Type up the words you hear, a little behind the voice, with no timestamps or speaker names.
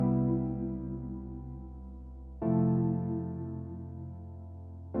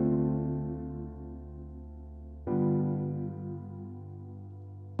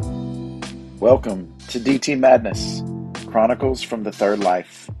Welcome to DT Madness, Chronicles from the Third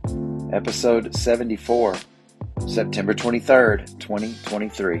Life, Episode 74, September 23rd,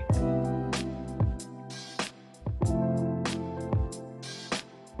 2023.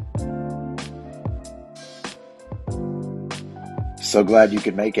 So glad you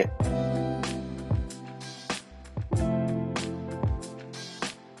could make it.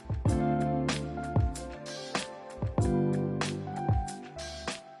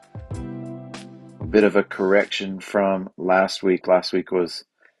 Bit of a correction from last week. Last week was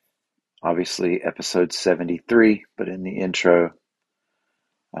obviously episode 73, but in the intro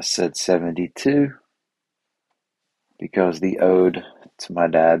I said 72 because the ode to my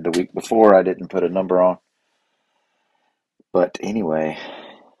dad the week before I didn't put a number on. But anyway,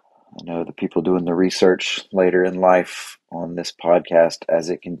 I know the people doing the research later in life on this podcast as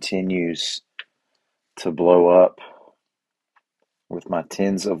it continues to blow up with my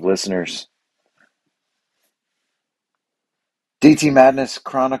tens of listeners. DT Madness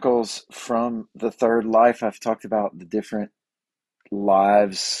Chronicles from the Third Life. I've talked about the different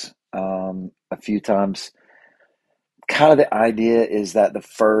lives a few times. Kind of the idea is that the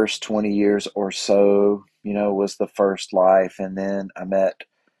first 20 years or so, was the first life. And then I met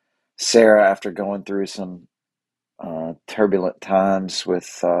Sarah after going through some turbulent times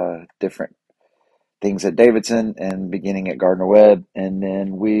with different things at Davidson and beginning at Gardner Webb. And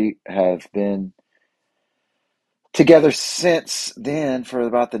then we have been together since then for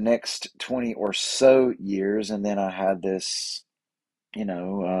about the next 20 or so years. And then I had this,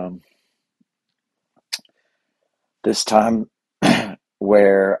 this time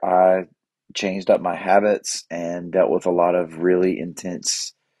where I changed up my habits and dealt with a lot of really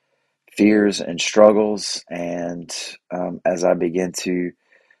intense fears and struggles. And as I began to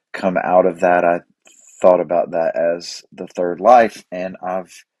come out of that, I thought about that as the third life. And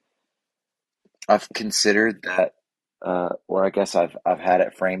I've considered that, or I guess I've had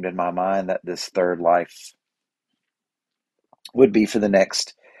it framed in my mind that this third life would be for the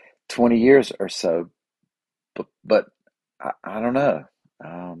next 20 years or so. But I don't know.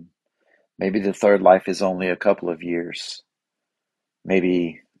 Maybe the third life is only a couple of years.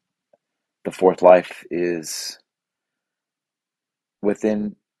 Maybe the fourth life is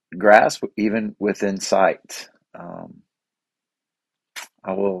within grasp, even within sight. I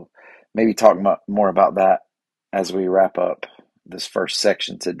will maybe talk more about that as we wrap up this first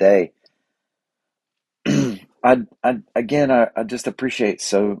section today. I just appreciate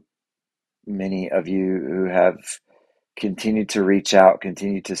so many of you who have continued to reach out,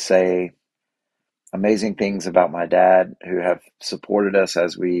 continue to say amazing things about my dad, who have supported us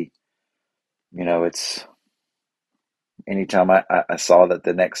as we, it's anytime I saw that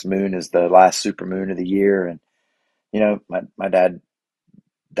the next moon is the last super moon of the year. And, my dad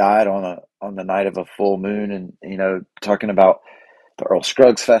died on the night of a full moon. And, talking about the Earl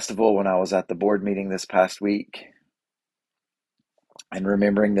Scruggs Festival when I was at the board meeting this past week and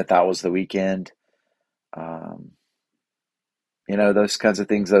remembering that was the weekend. Those kinds of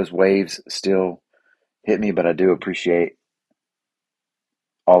things, those waves still hit me, but I do appreciate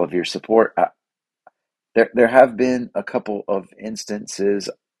all of your support. There have been a couple of instances,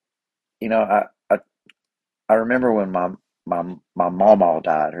 I remember when my mama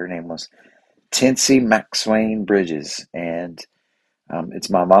died. Her name was Tensie Maxwayne Bridges, and it's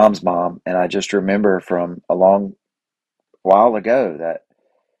my mom's mom. And I just remember from a long while ago that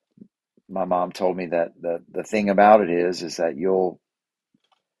my mom told me that the thing about it is that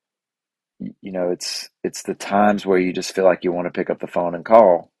it's the times where you just feel like you want to pick up the phone and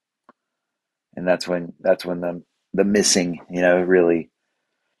call, and that's when the missing,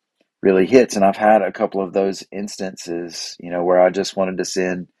 really hits. And I've had a couple of those instances, where I just wanted to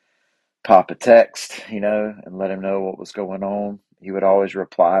send Pop a text, and let him know what was going on. He would always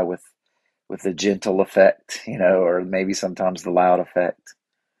reply with the gentle effect, or maybe sometimes the loud effect,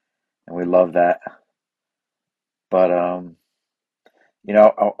 and we love that. But I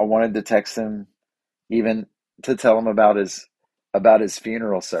wanted to text him even to tell him about his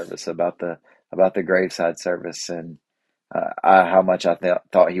funeral service, about the graveside service, and how much I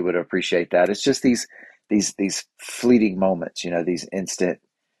thought he would appreciate that. It's just these fleeting moments, these instant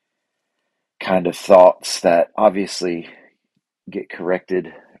kind of thoughts that obviously get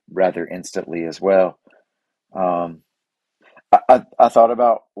corrected rather instantly as well. I thought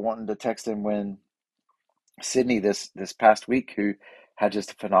about wanting to text him when Sydney this past week, who had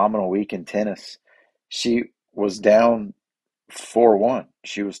just a phenomenal week in tennis. She was down 4-1.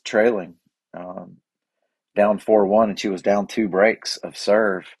 She was trailing, down 4-1, and she was down two breaks of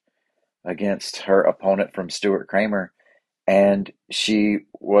serve against her opponent from Stuart Kramer. and she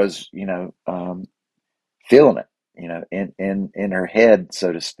was, feeling it, in her head,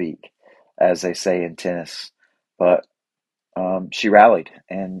 so to speak, as they say in tennis. But she rallied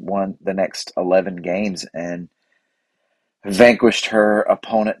and won the next 11 games and vanquished her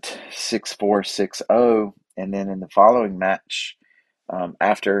opponent 6-4, 6-0. And then in the following match,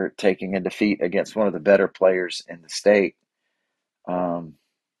 after taking a defeat against one of the better players in the state um,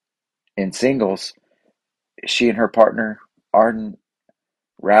 in singles, she and her partner, Arden,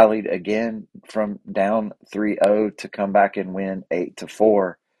 rallied again from down 3-0 to come back and win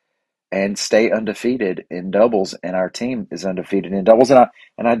 8-4 and stay undefeated in doubles. And our team is undefeated in doubles. And I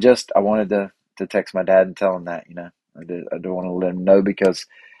wanted to text my dad and tell him that, I do want to let him know, because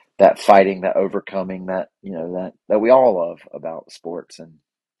that fighting, that overcoming, that, that we all love about sports. And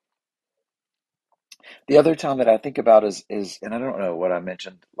the other time that I think about is, and I don't know what I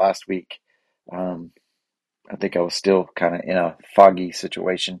mentioned last week. Um, I think I was still kind of in a foggy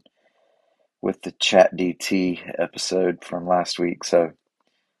situation with the Chat DT episode from last week. So,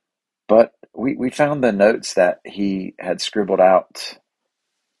 but we found the notes that he had scribbled out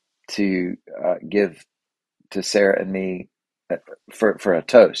to give to Sarah and me for a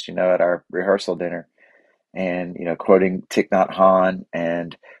toast, at our rehearsal dinner, and quoting Thich Nhat Hanh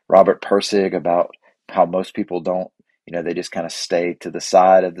and Robert Pirsig about how most people don't, they just kind of stay to the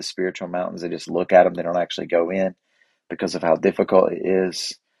side of the spiritual mountains. They just look at them. They don't actually go in because of how difficult it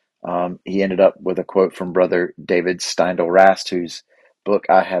is. He ended up with a quote from Brother David Steindl Rast, whose book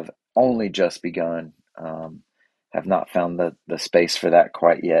I have only just begun. Have not found the space for that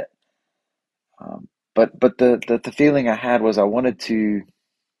quite yet. But the feeling I had was I wanted to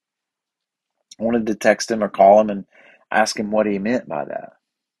text him or call him and ask him what he meant by that.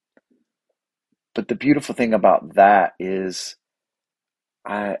 But the beautiful thing about that is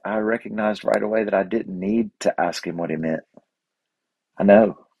I recognized right away that I didn't need to ask him what he meant. I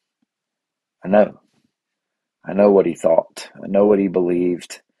know, I know, I know what he thought. I know what he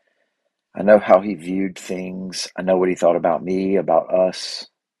believed. I know how he viewed things. I know what he thought about me, about us.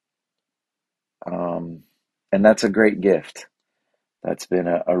 Um, and that's a great gift. That's been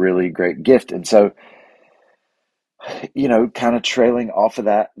a really great gift. And so, kind of trailing off of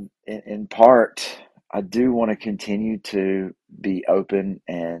that in part, I do want to continue to be open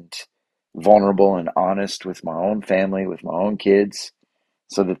and vulnerable and honest with my own family, with my own kids,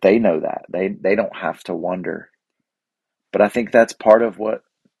 so that they know that they don't have to wonder. But I think that's part of what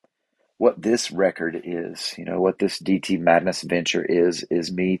this record is, what this DT Madness venture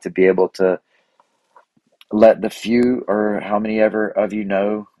is me to be able to let the few, or how many ever of you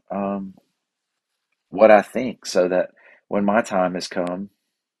know, what I think, so that when my time has come,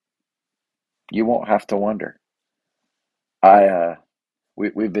 you won't have to wonder. I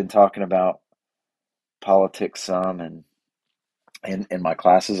we've been talking about politics some, and in my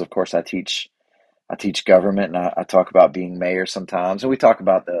classes, of course, I teach government, and I talk about being mayor sometimes, and we talk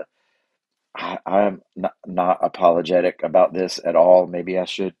about I'm not apologetic about this at all. Maybe I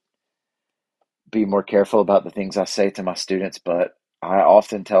should be more careful about the things I say to my students, but I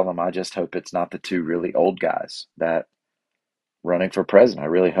often tell them I just hope it's not the two really old guys that running for president. I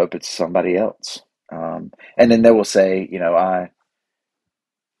really hope it's somebody else. And then they will say,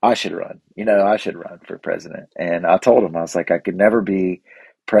 I should run. I should run for president. And I told them, I was like, I could never be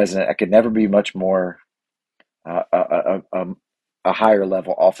president. I could never be much more a higher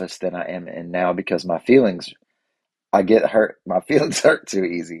level office than I am in now, because I get hurt. My feelings hurt too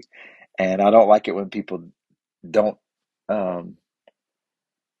easy, and I don't like it when people don't um,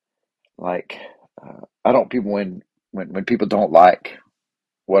 like. I don't people when people don't like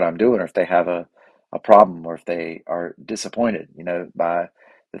what I'm doing, or if they have a problem, or if they are disappointed, by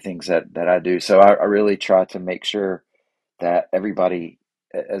the things that I do. So I really try to make sure that everybody,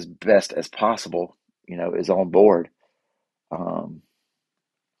 as best as possible, is on board. Um,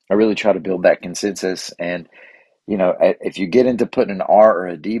 I really try to build that consensus. And, if you get into putting an R or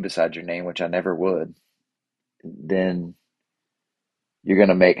a D beside your name, which I never would, then you're going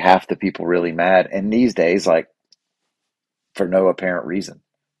to make half the people really mad. And these days, like, for no apparent reason,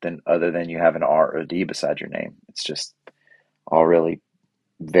 than other than you have an R or a D beside your name. It's just all really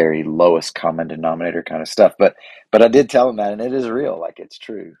very lowest common denominator kind of stuff. But I did tell them that, and it is real, like it's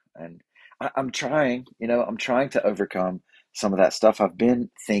true. And I'm trying, I'm trying to overcome some of that stuff. I've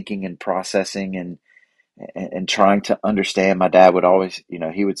been thinking and processing and trying to understand. My dad would always,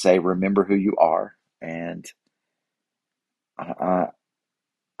 he would say, "Remember who you are," and I,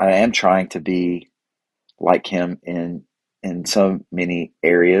 I am trying to be like him in so many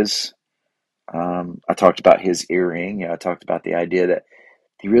areas. I talked about his earring. I talked about the idea that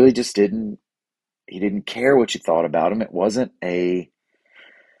he really just didn't. He didn't care what you thought about him. It wasn't a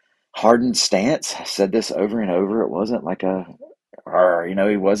hardened stance. I said this over and over. It wasn't like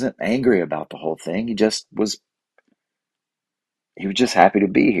he wasn't angry about the whole thing. He was just happy to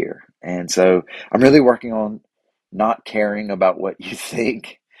be here. And so I'm really working on not caring about what you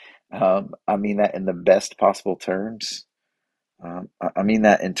think. I mean that in the best possible terms. I mean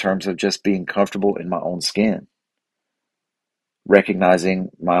that in terms of just being comfortable in my own skin, recognizing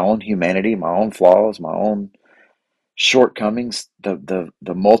my own humanity, my own flaws, my own shortcomings, the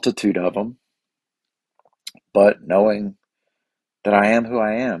multitude of them, but knowing that I am who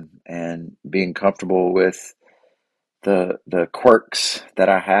I am and being comfortable with the quirks that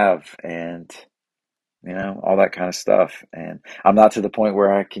I have and all that kind of stuff. And I'm not to the point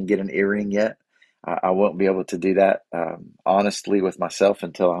where I can get an earring yet. I won't be able to do that honestly with myself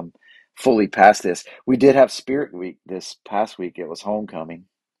until I'm fully past this. We did have Spirit Week this past week. It was homecoming.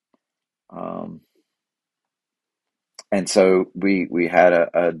 Um, and so we had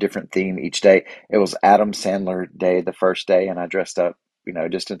a different theme each day. It was Adam Sandler Day the first day, and I dressed up,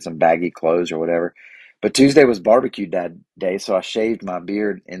 just in some baggy clothes or whatever. But Tuesday was Barbecue Dad Day, so I shaved my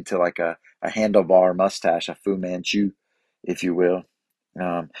beard into like a handlebar mustache, a Fu Manchu, if you will.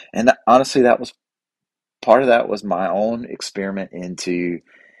 And honestly, that was part of that was my own experiment into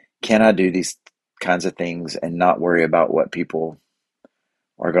can I do these kinds of things and not worry about what people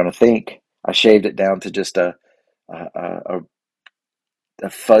are going to think. I shaved it down to just a a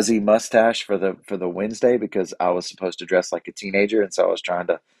fuzzy mustache for the Wednesday because I was supposed to dress like a teenager, and so I was trying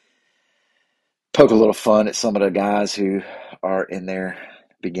to poke a little fun at some of the guys who are in their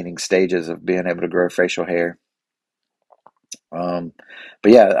beginning stages of being able to grow facial hair. Um,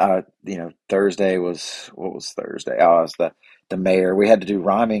 but yeah, Thursday was what was Thursday? Oh, I was the mayor. We had to do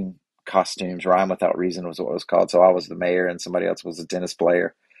rhyming costumes. Rhyme without reason was what it was called. So I was the mayor, and somebody else was a tennis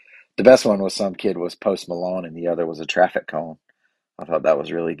player. The best one was some kid was Post Malone, and the other was a traffic cone. I thought that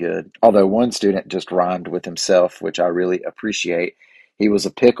was really good. Although one student just rhymed with himself, which I really appreciate. He was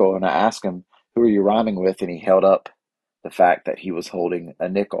a pickle, and I asked him, "Who are you rhyming with?" And he held up the fact that he was holding a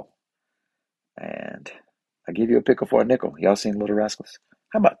nickel. And I give you a pickle for a nickel. Y'all seen Little Rascals?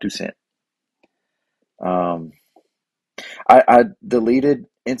 How about 2 cent? Um, I deleted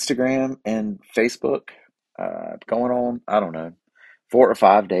Instagram and Facebook. Going on, I don't know, 4 or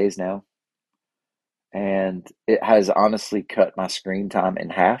 5 days now, and it has honestly cut my screen time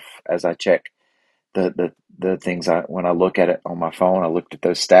in half as I check the the the things when I look at it on my phone. I looked at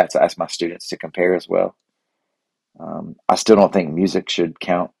those stats. I asked my students to compare as well. I still don't think music should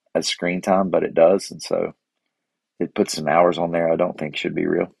count as screen time, but it does, and so it puts some hours on there I don't think should be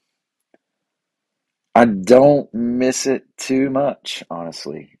real. I don't miss it too much,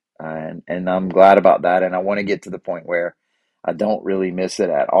 honestly, and I'm glad about that. And I want to get to the point where I don't really miss it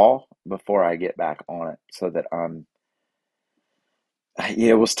at all before I get back on it, so that I'm.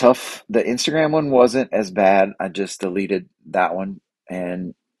 Yeah, it was tough. The Instagram one wasn't as bad. I just deleted that one,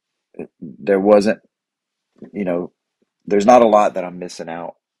 and there wasn't, you know, there's not a lot that I'm missing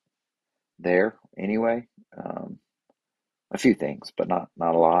out there anyway. Um, a few things, but not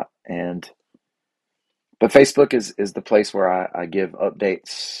a lot. And but Facebook is the place where I give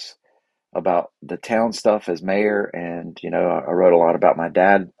updates about the town stuff as mayor, and I wrote a lot about my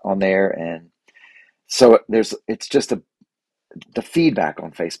dad on there, and so it's just the feedback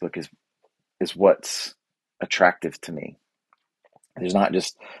on Facebook is what's attractive to me. There's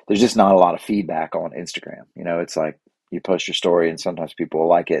just not a lot of feedback on Instagram. It's like you post your story and sometimes people will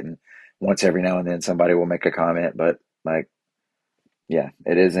like it, and once every now and then somebody will make a comment, but like, yeah,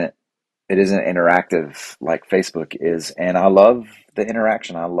 it isn't interactive like Facebook is. And I love the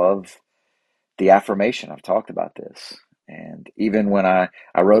interaction. I love the affirmation. I've talked about this. And even when I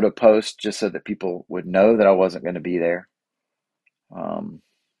wrote a post just so that people would know that I wasn't going to be there um,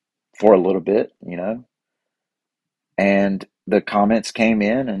 for a little bit, and the comments came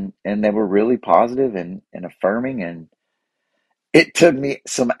in, and they were really positive and affirming. And it took me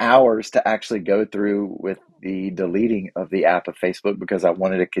some hours to actually go through with the deleting of the app of Facebook because I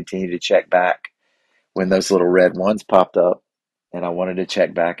wanted to continue to check back when those little red ones popped up, and I wanted to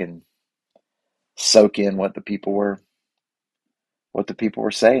check back and soak in what the people were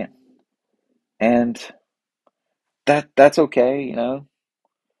saying. And that's okay,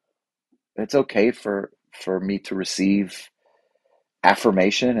 it's okay for me to receive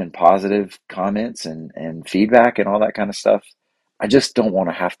affirmation and positive comments and feedback and all that kind of stuff. I just don't want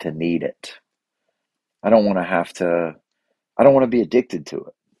to have to need it. I don't want to have to. I don't want to be addicted to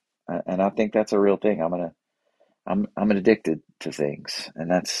it. And I think that's a real thing. I'm addicted to things,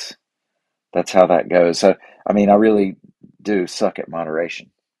 and that's how that goes. So I mean, I really do suck at moderation.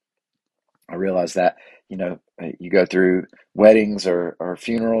 I realize that, you go through weddings or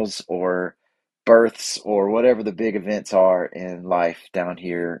funerals or births or whatever the big events are in life down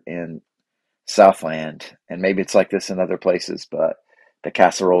here in Southland, and maybe it's like this in other places, but the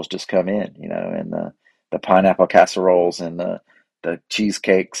casseroles just come in, and the pineapple casseroles and the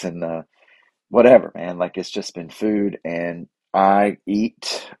cheesecakes and the whatever, man. Like it's just been food, and I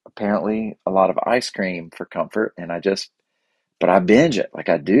eat apparently a lot of ice cream for comfort, but I binge it. Like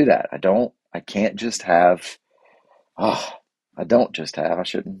I do that. I can't just have, oh, I don't just have, I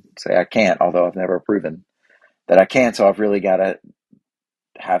shouldn't say I can't, although I've never proven that I can. So I've really got to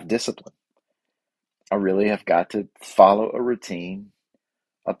have discipline. I really have got to follow a routine,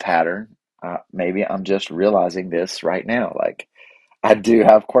 a pattern. Maybe I'm just realizing this right now. Like I do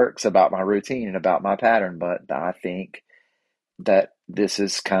have quirks about my routine and about my pattern, but I think that this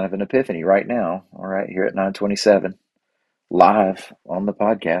is kind of an epiphany right now. All right, here at 9:27, live on the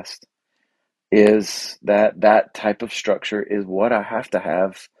podcast, is that type of structure is what I have to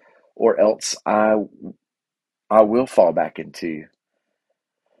have, or else I will fall back into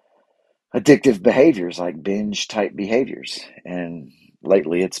addictive behaviors like binge type behaviors. And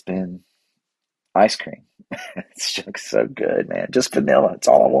lately it's been ice cream. It's just so good, man. Just vanilla. It's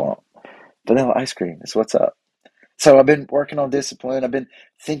all I want. Vanilla ice cream is what's up. So I've been working on discipline. I've been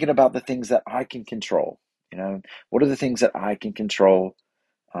thinking about the things that I can control. What are the things that I can control?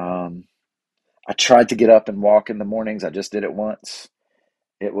 Um, I tried to get up and walk in the mornings. I just did it once.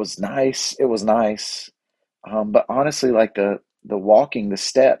 It was nice. It was nice. But honestly, like the walking, the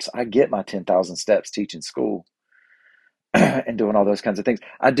steps, I get my 10,000 steps teaching school and doing all those kinds of things.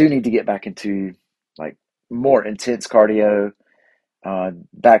 I do need to get back into like more intense cardio,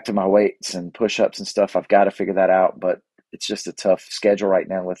 back to my weights and push-ups and stuff. I've got to figure that out, but it's just a tough schedule right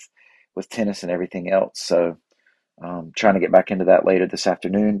now with tennis and everything else. So trying to get back into that later this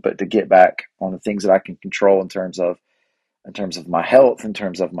afternoon, but to get back on the things that I can control in terms of my health, in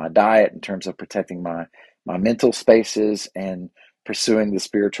terms of my diet, in terms of protecting my mental spaces and pursuing the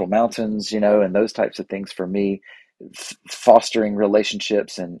spiritual mountains, and those types of things for me, fostering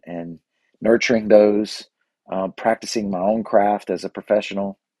relationships and nurturing those, practicing my own craft as a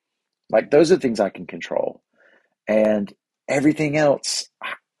professional. Like those are things I can control, and everything else,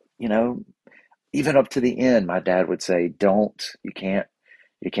 you know, even up to the end, my dad would say, "Don't, you can't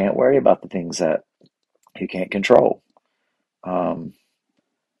worry about the things that you can't control." Um,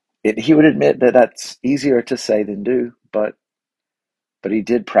 he would admit that that's easier to say than do, but he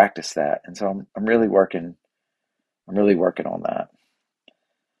did practice that, and so I'm really working. I'm really working on that.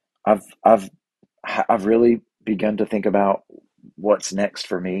 I've I've I've really begun to think about what's next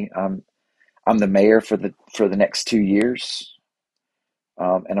for me. I'm the mayor for the next 2 years,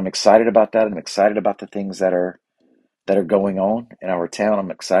 and I'm excited about that. I'm excited about the things that are going on in our town.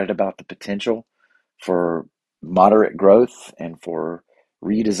 I'm excited about the potential for moderate growth and for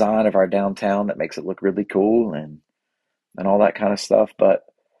redesign of our downtown that makes it look really cool and all that kind of stuff. But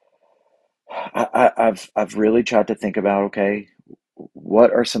I've really tried to think about, okay,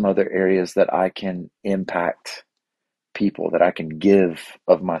 what are some other areas that I can impact people, that I can give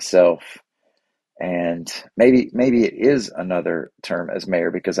of myself, and maybe it is another term as mayor,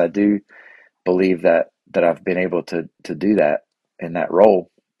 because I do believe that I've been able to do that in that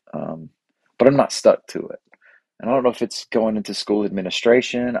role, um, but I'm not stuck to it. And I don't know if it's going into school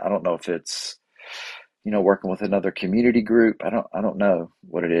administration. I don't know if it's working with another community group. I don't know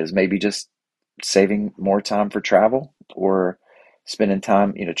what it is. Maybe just saving more time for travel, or spending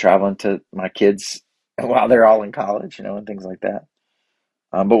time traveling to my kids while they're all in college, and things like that.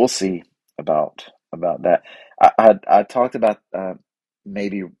 But we'll see about that. I talked about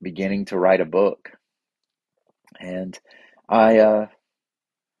maybe beginning to write a book, and I uh,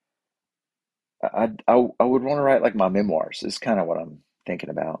 I would want to write like my memoirs is kind of what I'm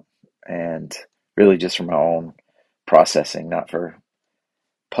thinking about, and really just for my own processing, not for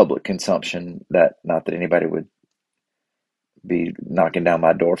public consumption. That Not that anybody would be knocking down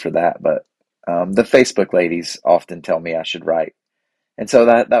my door for that, but the Facebook ladies often tell me I should write, and so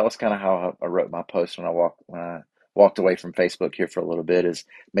that was kind of how I wrote my post when I walked away from Facebook here for a little bit. Is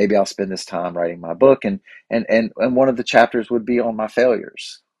maybe I'll spend this time writing my book, and one of the chapters would be on my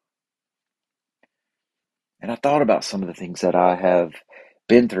failures. And I thought about some of the things that I have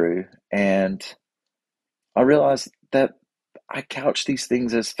been through, and I realized that I couch these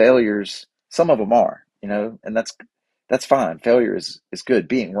things as failures. Some of them are, and that's fine. Failure is good.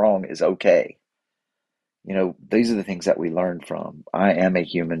 Being wrong is okay. These are the things that we learn from. I am a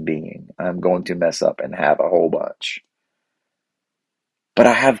human being. I'm going to mess up and have a whole bunch. But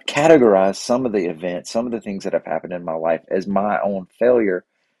I have categorized some of the events, some of the things that have happened in my life as my own failure,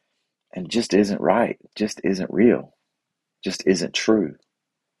 and just isn't right, just isn't real, just isn't true.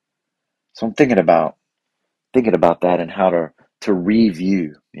 So I'm thinking about that and how to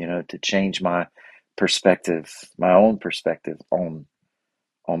review, to change my perspective, my own perspective on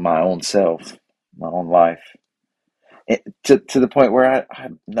my own self, my own life, to the point where I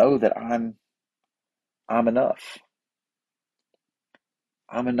know that I'm enough.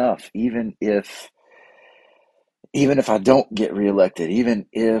 I'm enough, even if I don't get reelected, even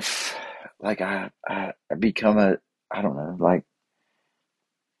if like I become I don't know, like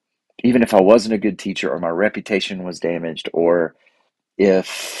even if I wasn't a good teacher or my reputation was damaged, or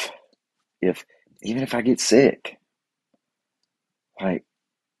if if even if I get sick, like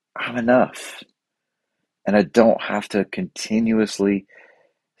I'm enough. And I don't have to continuously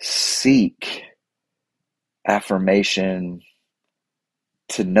seek affirmation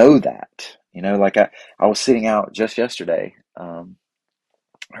to know that. Like I was sitting out just yesterday.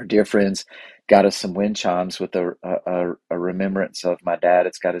 Our dear friends got us some wind chimes with a remembrance of my dad.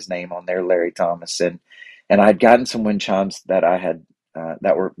 It's got his name on there, Larry Thomas, and I'd gotten some wind chimes that I had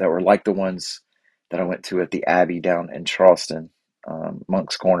that were like the ones that I went to at the Abbey down in Charleston,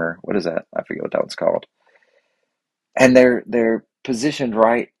 Monk's Corner. What is that? I forget what that one's called. And they're positioned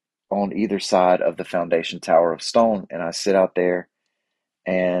right on either side of the foundation tower of stone. And I sit out there,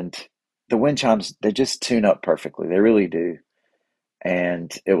 and the wind chimes, they just tune up perfectly. They really do. And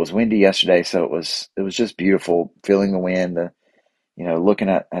it was windy yesterday, so it was just beautiful feeling the wind, looking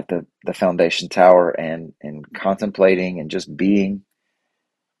at the foundation tower and contemplating and just being.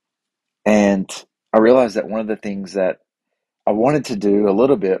 And I realized that one of the things that I wanted to do a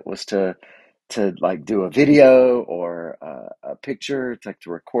little bit was to like do a video or a picture, to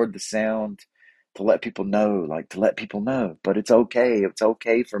record the sound, to let people know, but it's okay. It's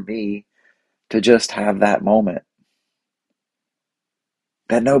okay for me to just have that moment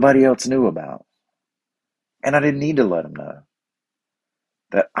that nobody else knew about. And I didn't need to let them know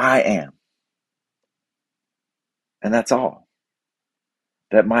that I am. And that's all.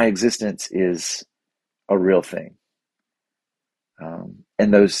 That my existence is a real thing.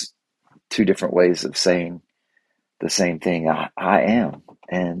 And those two different ways of saying the same thing, I am.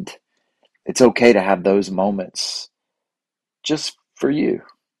 And it's okay to have those moments just for you.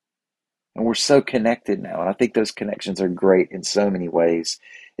 And we're so connected now. And I think those connections are great in so many ways.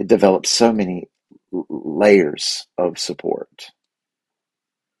 It develops so many layers of support.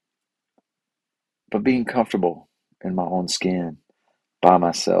 But being comfortable in my own skin by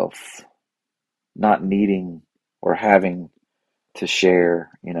myself, not needing or having to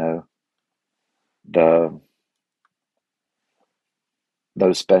share, the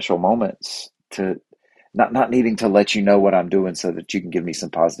those special moments, to not needing to let you know what I'm doing so that you can give me some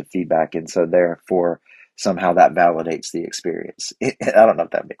positive feedback. And so therefore somehow that validates the experience. I don't know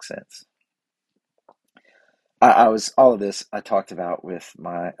if that makes sense. I was all of this I talked about with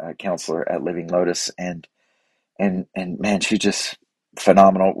my counselor at Living Lotus, and man, she's just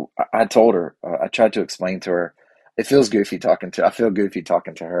phenomenal. I told her, I tried to explain to her. It feels goofy talking to. I feel goofy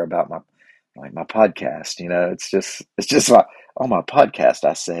talking to her about my podcast. It's just on my podcast.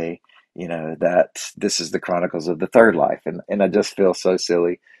 I say, that this is the Chronicles of the Third Life, and I just feel so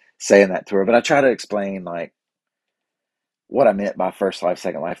silly saying that to her. But I try to explain like what I meant by first life,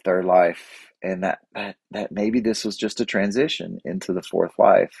 second life, third life, and that maybe this was just a transition into the fourth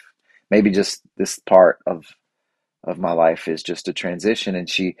life. Maybe just this part of my life is just a transition. And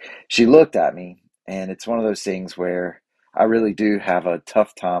she looked at me, and it's one of those things where I really do have a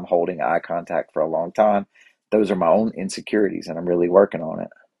tough time holding eye contact for a long time. Those are my own insecurities, and I'm really working on it.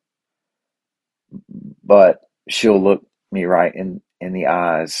 But she'll look me right in the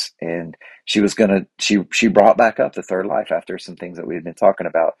eyes, and she brought back up the third life after some things that we had been talking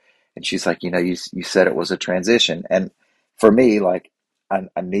about. And she's like, you said it was a transition. And for me, like,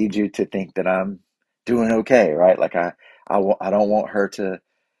 I need you to think that I'm doing okay, right? Like I don't want her to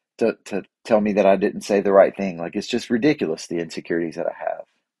tell me that I didn't say the right thing. Like, it's just ridiculous, the insecurities that I have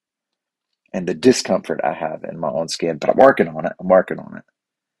and the discomfort I have in my own skin. But I'm working on it. I'm working on it.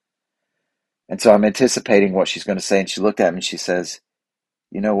 And so I'm anticipating what she's going to say. And she looked at me and she says,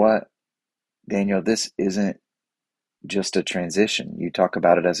 you know what, Daniel, this isn't just a transition. You talk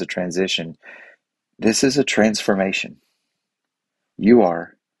about it as a transition. This is a transformation. You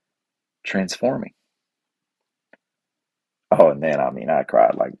are transforming. Oh, and then, I mean, I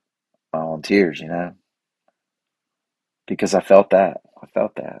cried like my own tears, because I felt that. I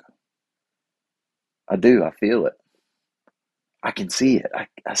felt that. I do. I feel it. I can see it.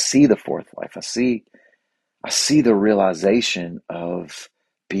 I see the fourth life. I see the realization of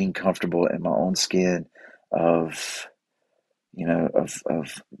being comfortable in my own skin, of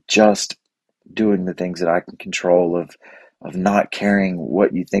of just doing the things that I can control, of not caring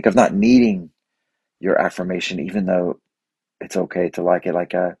what you think, of not needing your affirmation, even though it's okay to like it.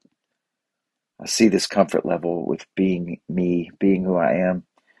 Like I see this comfort level with being me, being who I am.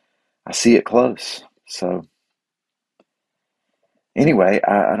 I see it close. So anyway,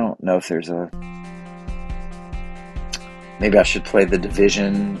 I don't know if there's a maybe I should play the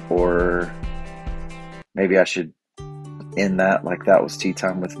division, or maybe I should end that like that was tea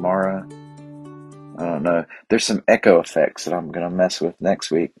time with Mara. I don't know. There's some echo effects that I'm gonna mess with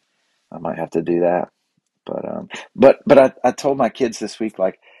next week. I might have to do that. But I told my kids this week,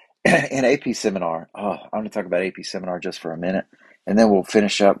 like in AP seminar. Oh, I'm gonna talk about AP seminar just for a minute, and then we'll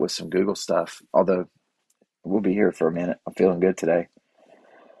finish up with some Google stuff. Although we'll be here for a minute. I'm feeling good today.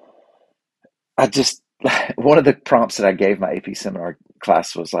 I just one of the prompts that I gave my AP seminar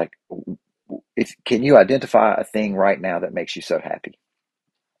class was like, if can you identify a thing right now that makes you so happy?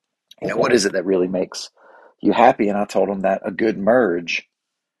 What is it that really makes you happy? And I told them that a good merge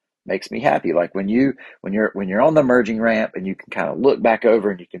makes me happy. Like when you're on the merging ramp and you can kind of look back over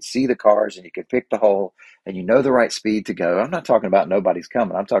and you can see the cars and you can pick the hole and you know the right speed to go. I'm not talking about nobody's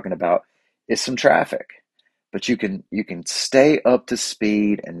coming. I'm talking about it's some traffic. But you can stay up to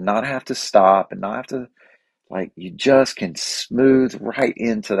speed and not have to stop and not have to, like, you just can smooth right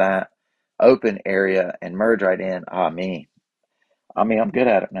into that open area and merge right in. I'm good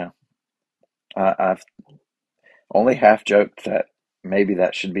at it now. I've only half joked that maybe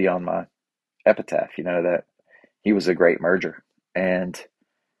that should be on my epitaph, that he was a great merger. And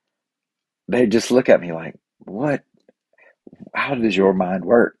they just look at me like, what, how does your mind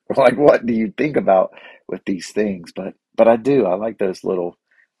work? Like, what do you think about with these things? But I do. I like those little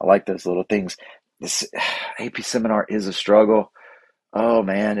things. This AP seminar is a struggle. Oh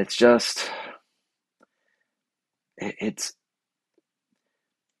man, it's just, it's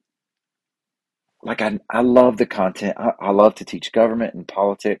like, I love the content. I love to teach government and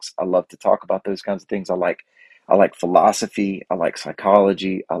politics. I love to talk about those kinds of things. I like philosophy. I like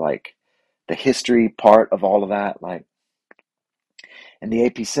psychology. I like the history part of all of that. Like in the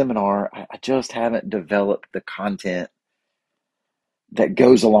AP seminar, I just haven't developed the content that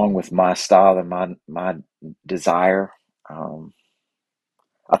goes along with my style and my desire. Um,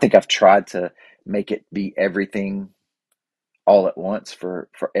 I think I've tried to make it be everything all at once for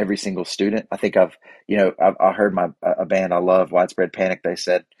every single student. I think I heard a band I love, Widespread Panic. They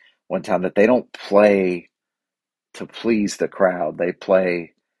said one time that they don't play to please the crowd. They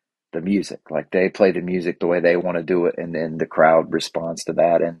play the music. Like they play the music the way they want to do it, and then the crowd responds to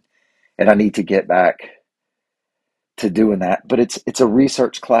that. And I need to get back to doing that. But it's a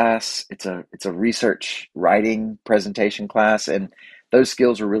research class. It's a research writing presentation class, and those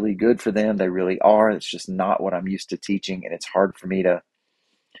skills are really good for them. They really are. It's just not what I'm used to teaching, and it's hard for me to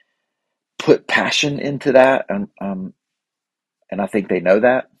put passion into that. And I think they know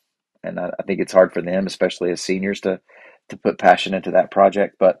that, and I think it's hard for them, especially as seniors, to put passion into that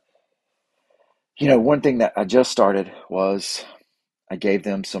project. But one thing that I just started was I gave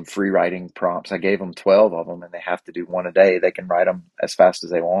them some free writing prompts. I gave them 12 of them, and they have to do one a day. They can write them as fast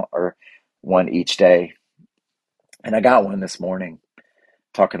as they want, or one each day. And I got one this morning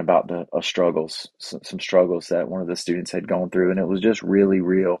talking about the struggles, some struggles that one of the students had gone through, and it was just really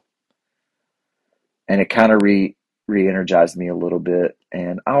real. And it kind of re-energized me a little bit.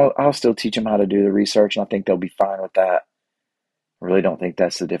 And I'll still teach them how to do the research, and I think they'll be fine with that. I really don't think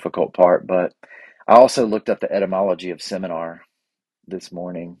that's the difficult part. But I also looked up the etymology of seminar this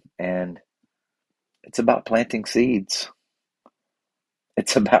morning, and it's about planting seeds.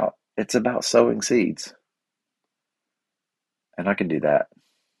 It's about sowing seeds, and I can do that.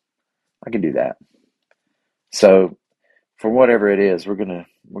 I can do that. So for whatever it is, we're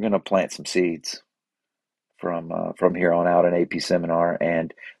gonna plant some seeds from here on out in AP seminar,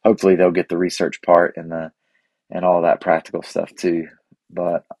 and hopefully they'll get the research part and all that practical stuff too.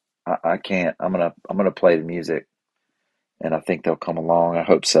 But I can't. I'm gonna play the music, and I think they'll come along. I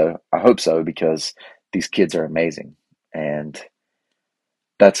hope so. I hope so, because these kids are amazing, and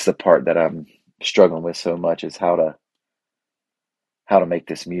that's the part that I'm struggling with so much, is how to make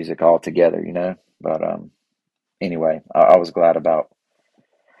this music all together. But anyway, I was glad about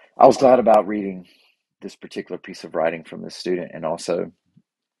reading this particular piece of writing from this student, and also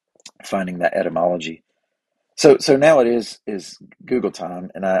finding that etymology. So now it is Google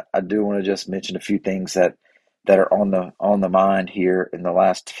time, and I do want to just mention a few things that are on the mind here in the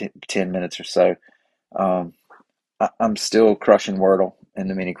last 10 minutes or so. Um, I'm still crushing Wordle in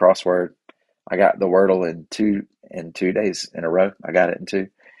the mini crossword. I got the Wordle in 2 days in a row. I got it in two,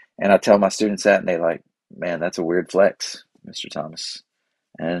 and I tell my students that, and they like, man, that's a weird flex. Mr. Thomas.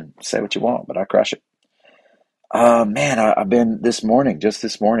 And say what you want, but I crush it. Man, I've been just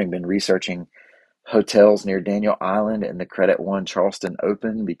this morning, been researching hotels near Daniel Island and the Credit One Charleston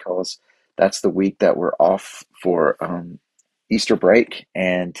Open because that's the week that we're off for Easter break.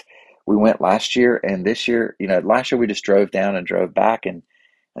 And we went last year, and this year, last year we just drove down and drove back, and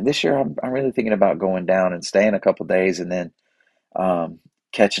this year I'm really thinking about going down and staying a couple days, and then um,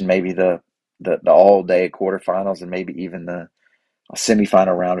 catching maybe the all day quarterfinals and maybe even the a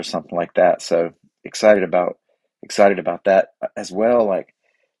semifinal round or something like that. So excited about excited about that as well. Like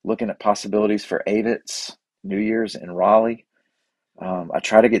looking at possibilities for Avits New Year's in Raleigh. I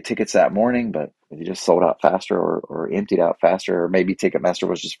tried to get tickets that morning, but they just sold out faster or emptied out faster, or maybe Ticketmaster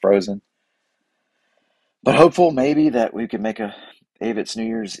was just frozen. But hopeful maybe that we can make a Avits New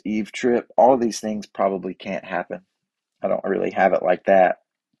Year's Eve trip. All of these things probably can't happen. I don't really have it like that.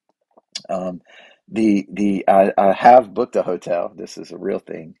 Um, I have booked a hotel. This is a real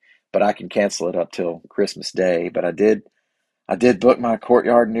thing, but I can cancel it up till Christmas Day. But I did book my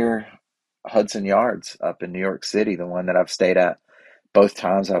courtyard near Hudson Yards up in New York City, the one that I've stayed at both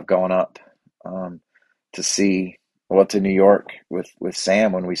times I've gone up um, to see to New York with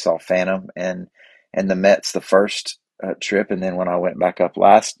Sam when we saw Phantom and the Mets the first trip, and then when I went back up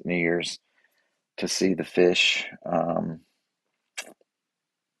last New Year's to see the Fish.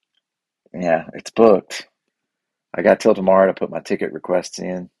 Yeah, it's booked. I got till tomorrow to put my ticket requests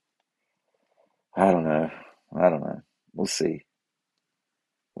in. I don't know. I don't know. We'll see.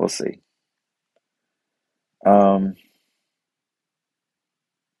 We'll see. Um,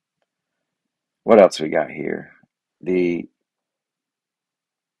 what else we got here? The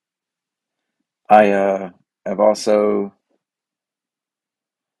I have also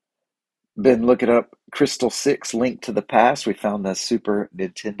been looking up Crystal 6 Link to the Past. We found the Super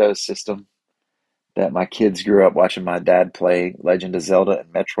Nintendo system that my kids grew up watching my dad play Legend of Zelda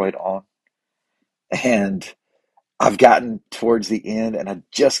and Metroid on. And I've gotten towards the end and I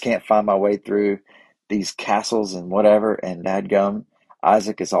just can't find my way through these castles and whatever. And dadgum,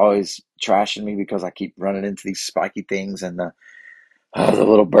 Isaac is always trashing me because I keep running into these spiky things and the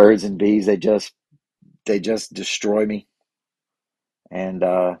little birds and bees. They just destroy me. And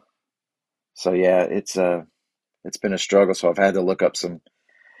so yeah, it's been a struggle. So I've had to look up some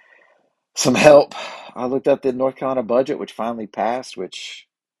help. I looked up the North Carolina budget, which finally passed, which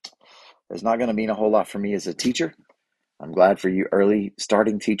is not going to mean a whole lot for me as a teacher. I'm glad for you early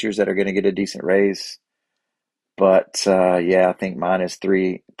starting teachers that are going to get a decent raise. But yeah, I think mine is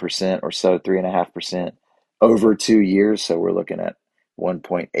 3% or so, 3.5% over 2 years. So we're looking at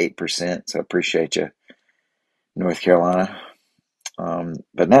 1.8%. So appreciate you, North Carolina.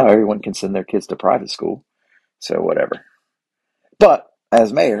 But now everyone can send their kids to private school. So whatever. But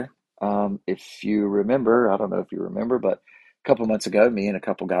as mayor, if you remember, I don't know if you remember, but a couple months ago, me and a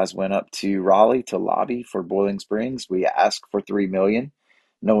couple guys went up to Raleigh to lobby for Boiling Springs. We asked for 3 million,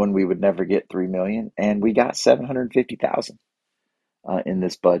 knowing we would never get 3 million, and we got 750,000 in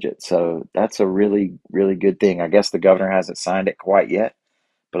this budget. So that's a really, really good thing. I guess the governor hasn't signed it quite yet,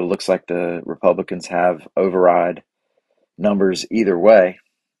 but it looks like the Republicans have override numbers either way.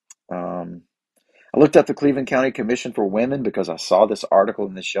 Um, I looked up the Cleveland County Commission for Women because I saw this article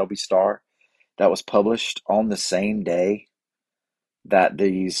in the Shelby Star that was published on the same day that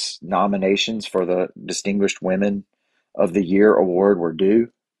these nominations for the Distinguished Women of the Year award were due.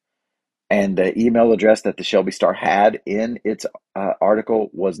 And the email address that the Shelby Star had in its article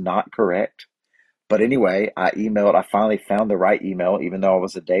was not correct. But anyway, I finally found the right email, even though I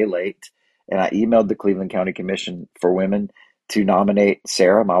was a day late. And I emailed the Cleveland County Commission for Women to nominate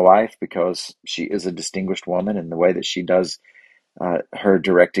Sarah, my wife, because she is a distinguished woman in the way that she does her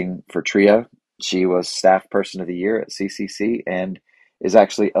directing for Trio. She was Staff Person of the Year at CCC and is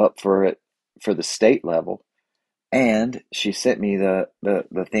actually up for it for the state level. And she sent me the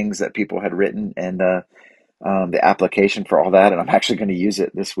things that people had written and the application for all that. And I'm actually going to use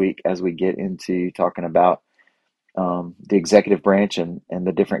it this week as we get into talking about the executive branch and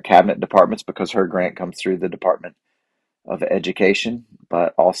the different cabinet departments because her grant comes through the Department of Education,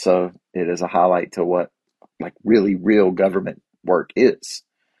 but also it is a highlight to what like really real government work is.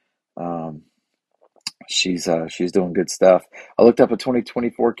 Um, she's doing good stuff. I looked up a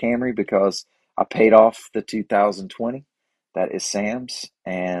 2024 Camry because I paid off the 2020. That is Sam's,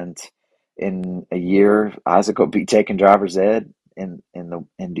 and in a year, Isaac will be taking driver's ed in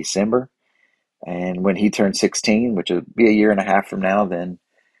December. And when he turns 16, which will be a year and a half from now, then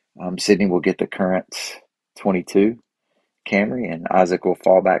Sydney will get the current 22 Camry, and Isaac will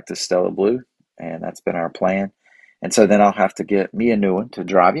fall back to Stella Blue, and that's been our plan. And so then I'll have to get me a new one to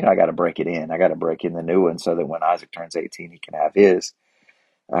drive. I got to break it in. I got to break in the new one so that when Isaac turns 18, he can have his.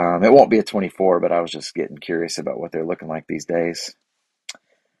 It won't be a 24, but I was just getting curious about what they're looking like these days.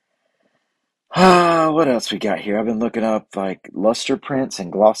 What else we got here? I've been looking up like luster prints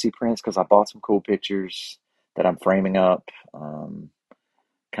and glossy prints because I bought some cool pictures that I'm framing up. Kind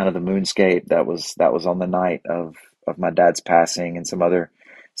of the moonscape that was on the night of my dad's passing, and some other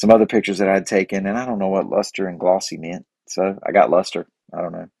pictures that I'd taken, and I don't know what luster and glossy meant, so I got luster. I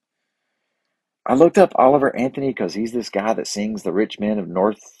don't know. I looked up Oliver Anthony because he's this guy that sings the Rich Men of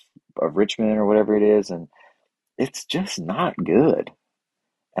North of Richmond or whatever it is, and it's just not good.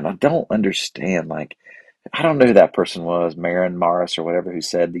 And I don't understand. Like, I don't know who that person was, Marin Morris or whatever, who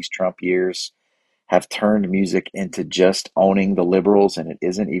said these Trump years have turned music into just owning the liberals, and it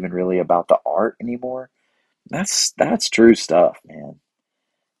isn't even really about the art anymore. That's true stuff, man.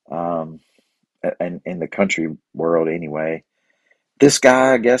 Um, and in the country world anyway. This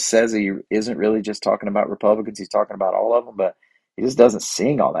guy, I guess, says he isn't really just talking about Republicans. He's talking about all of them, but he just doesn't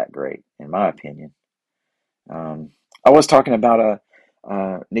sing all that great, in my opinion. Um, I was talking about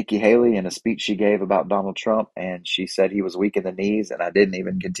Nikki Haley and a speech she gave about Donald Trump, and she said he was weak in the knees, and I didn't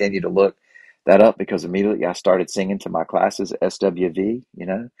even continue to look that up because immediately I started singing to my classes SWV,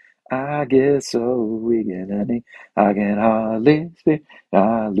 I get so weak in the knee, I can hardly speak,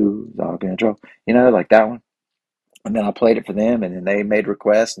 I lose all control, like that one. And then I played it for them, and then they made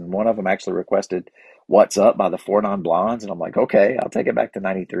requests, and one of them actually requested "What's Up" by the Four Non Blondes, and I'm like, okay, I'll take it back to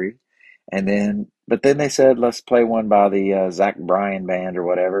 '93. But then they said, let's play one by the Zach Bryan band or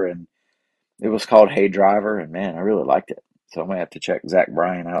whatever, and it was called "Hey Driver," and man, I really liked it. So I might have to check Zach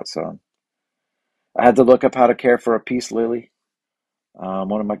Bryan out some. I had to look up how to care for a peace lily.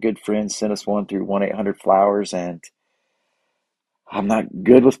 One of my good friends sent us one through 1-800-Flowers, and I'm not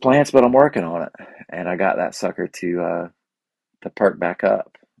good with plants, but I'm working on it. And I got that sucker to perk back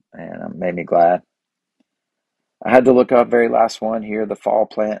up, and it made me glad. I had to look up very last one here, the fall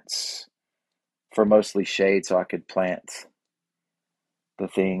plants for mostly shade, so I could plant the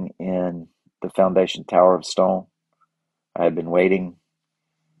thing in the foundation tower of stone. I had been waiting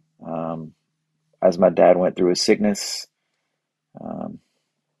um, as my dad went through his sickness, um,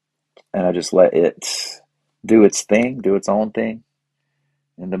 and I just let it do its thing, do its own thing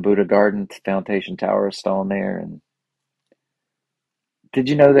in the Buddha Garden foundation tower of stone there. And did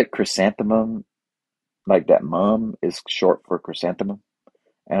you know that chrysanthemum, like that mum, is short for chrysanthemum?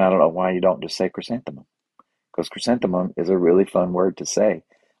 And I don't know why you don't just say chrysanthemum, because chrysanthemum is a really fun word to say,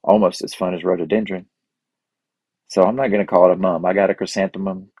 almost as fun as rhododendron. So I'm not going to call it a mum. I got a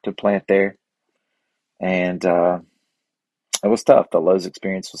chrysanthemum to plant there, and it was tough. The Lowe's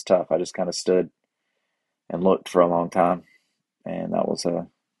experience was tough. I just kind of stood and looked for a long time, and that was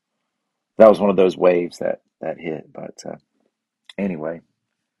one of those waves that hit. But anyway,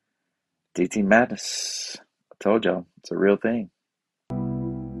 DT Madness. I told y'all it's a real thing.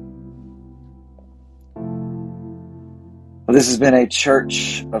 Well, this has been a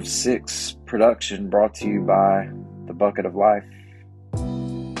Church of Six production brought to you by the Bucket of Life,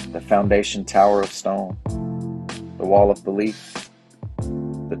 the Foundation Tower of Stone, the Wall of Belief,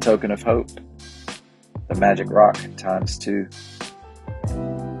 the Token of Hope, the Magic Rock times 2,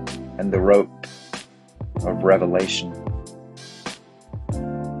 and the Rope of Revelation.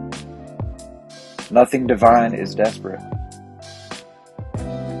 Nothing divine is desperate,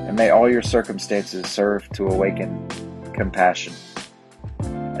 and may all your circumstances serve to awaken compassion.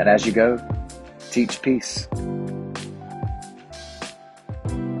 And as you go, teach peace.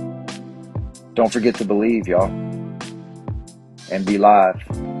 Don't forget to believe, y'all, and be live.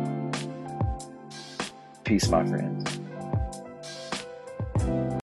 Peace, my friends.